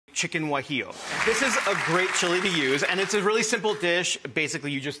chicken guajillo. This is a great chili to use, and it's a really simple dish.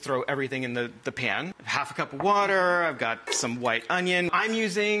 Basically, you just throw everything in the pan. Half a cup of water, I've got some white onion. I'm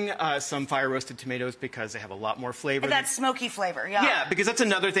using some fire-roasted tomatoes because they have a lot more flavor. And that smoky flavor, yeah. Yeah, because that's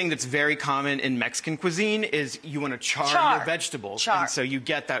another thing that's very common in Mexican cuisine is you want to char your vegetables. And so you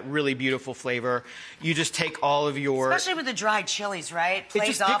get that really beautiful flavor. You just take all of your... Especially with the dried chilies, right?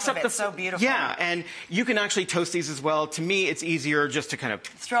 Plays off of it so beautiful. Yeah, and you can actually toast these as well. To me, it's easier just to kind of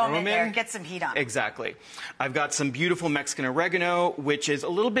throw them in there, get some heat on. Exactly. I've got some beautiful Mexican oregano, which is a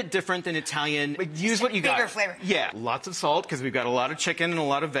little bit different than Italian. Use what you got. Bigger flavor. Yeah, lots of salt because we've got a lot of chicken and a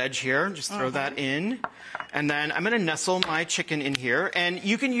lot of veg here. Just throw that in. And then I'm going to nestle my chicken in here. And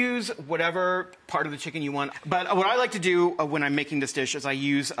you can use whatever part of the chicken you want. But what I like to do when I'm making this dish is I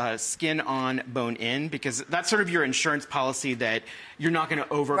use skin on, bone in, because that's sort of your insurance policy that you're not going to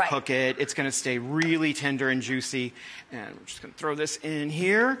overcook it. It's going to stay really tender and juicy. And I'm just going to throw this in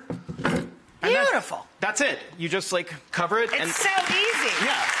here. Beautiful. That's it. You just like cover it. It's so easy.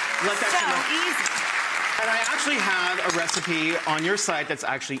 Yeah. Let that so easy. And I actually have a recipe on your site that's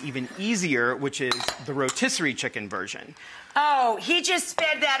actually even easier, which is the rotisserie chicken version. Oh, he just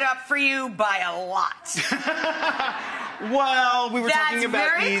sped that up for you by a lot. Well, we were talking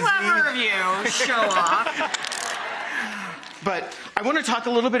about easy. That's very clever of you. Show off. But I want to talk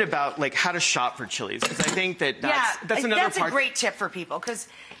a little bit about like how to shop for chilies, because I think that that's another part. That's a great tip for people, because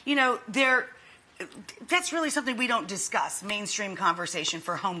you know that's really something we don't discuss, mainstream conversation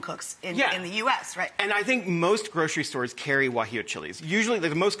for home cooks in the U.S., right? And I think most grocery stores carry guajillo chilies. Usually,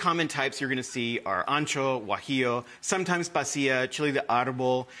 the most common types you're going to see are ancho, guajillo, sometimes pasilla, chili de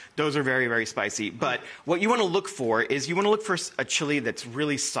árbol. Those are very, very spicy. But what you want to look for is you want to look for a chili that's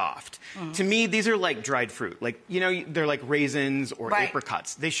really soft. To me, these are like dried fruit. Like, you know, they're like raisins or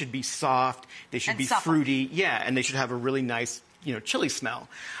apricots. They should be soft. They should be fruity. Yeah, and they should have a really nice, you know, chili smell.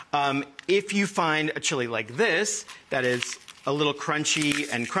 If you find a chili like this that is a little crunchy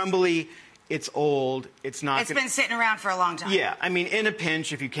and crumbly, it's old, it's not... It's been sitting around for a long time. Yeah, I mean, in a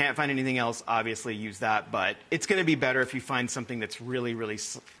pinch, if you can't find anything else, obviously use that, but it's going to be better if you find something that's really, really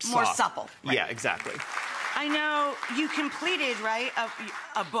soft. More supple. Right? Yeah, exactly. I know you completed, right,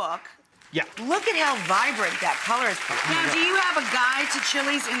 a book. Yeah. Look at how vibrant that color is. Now, do you have a guide to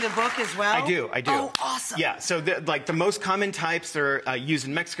chilies in the book as well? I do. Oh, awesome. Yeah, so the most common types are used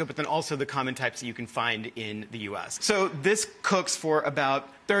in Mexico, but then also the common types that you can find in the U.S. So this cooks for about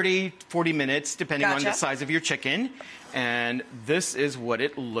 30, 40 minutes, depending on the size of your chicken. And this is what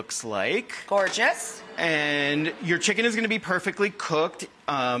it looks like. Gorgeous. And your chicken is going to be perfectly cooked.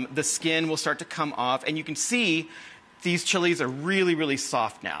 The skin will start to come off, and you can see these chilies are really, really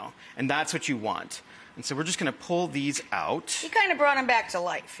soft now, and that's what you want. And so we're just going to pull these out. You kind of brought them back to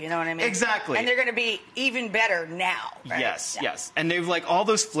life, you know what I mean? Exactly. And they're going to be even better now, right? Yes, yes. And they've like all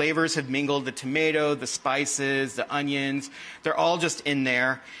those flavors have mingled, the tomato, the spices, the onions, they're all just in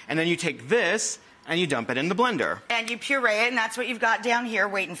there. And then you take this and you dump it in the blender. And you puree it, and that's what you've got down here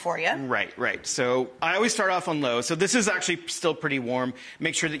waiting for you. Right, right. So I always start off on low. So this is actually still pretty warm.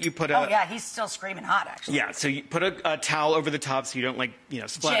 Make sure that you put a... Oh, yeah, he's still screaming hot, actually. Yeah, so you put a towel over the top so you don't, like, you know,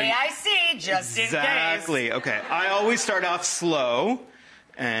 splatter. JIC, just in case. Exactly. Okay. I always start off slow,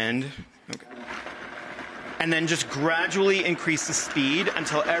 and... Okay. And then just gradually increase the speed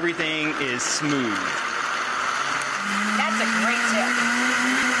until everything is smooth. That's a great tip.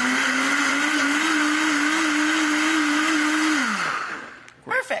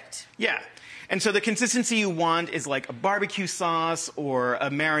 Perfect. Yeah. And so the consistency you want is like a barbecue sauce or a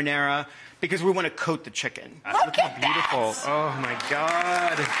marinara, because we want to coat the chicken. Look how at beautiful. That. Oh, my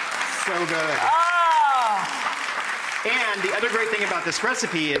God. So good. Oh. And the other great thing about this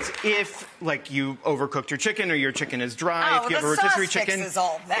recipe is if, like, you overcooked your chicken or your chicken is dry, if you have a rotisserie chicken, fixes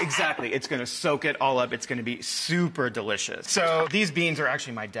all that. Exactly, it's going to soak it all up. It's going to be super delicious. So these beans are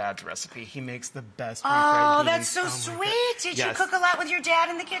actually my dad's recipe. He makes the best refried beans. That's so sweet. Did you cook a lot with your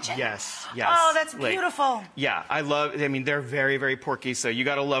dad in the kitchen? Yes, yes. Oh, that's beautiful. Yeah, I mean, they're very, very porky, so you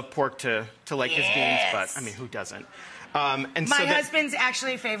got to love pork to like his beans, but, I mean, who doesn't? And my husband's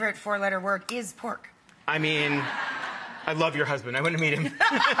actually favorite four-letter word is pork. I mean... I love your husband. I want to meet him.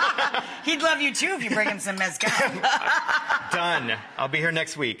 He'd love you, too, if you bring him some mezcal. Done. I'll be here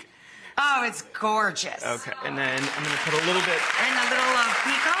next week. Oh, it's gorgeous. Okay, and then I'm going to put a little bit... And a little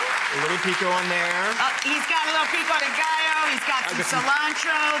pico? A little pico on there. He's got a little pico de gallo. He's got some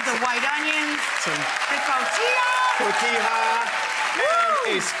cilantro, the white onions, the tortilla. Tortilla. And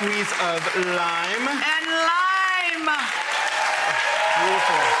a squeeze of lime. And lime.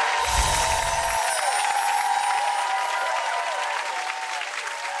 Beautiful.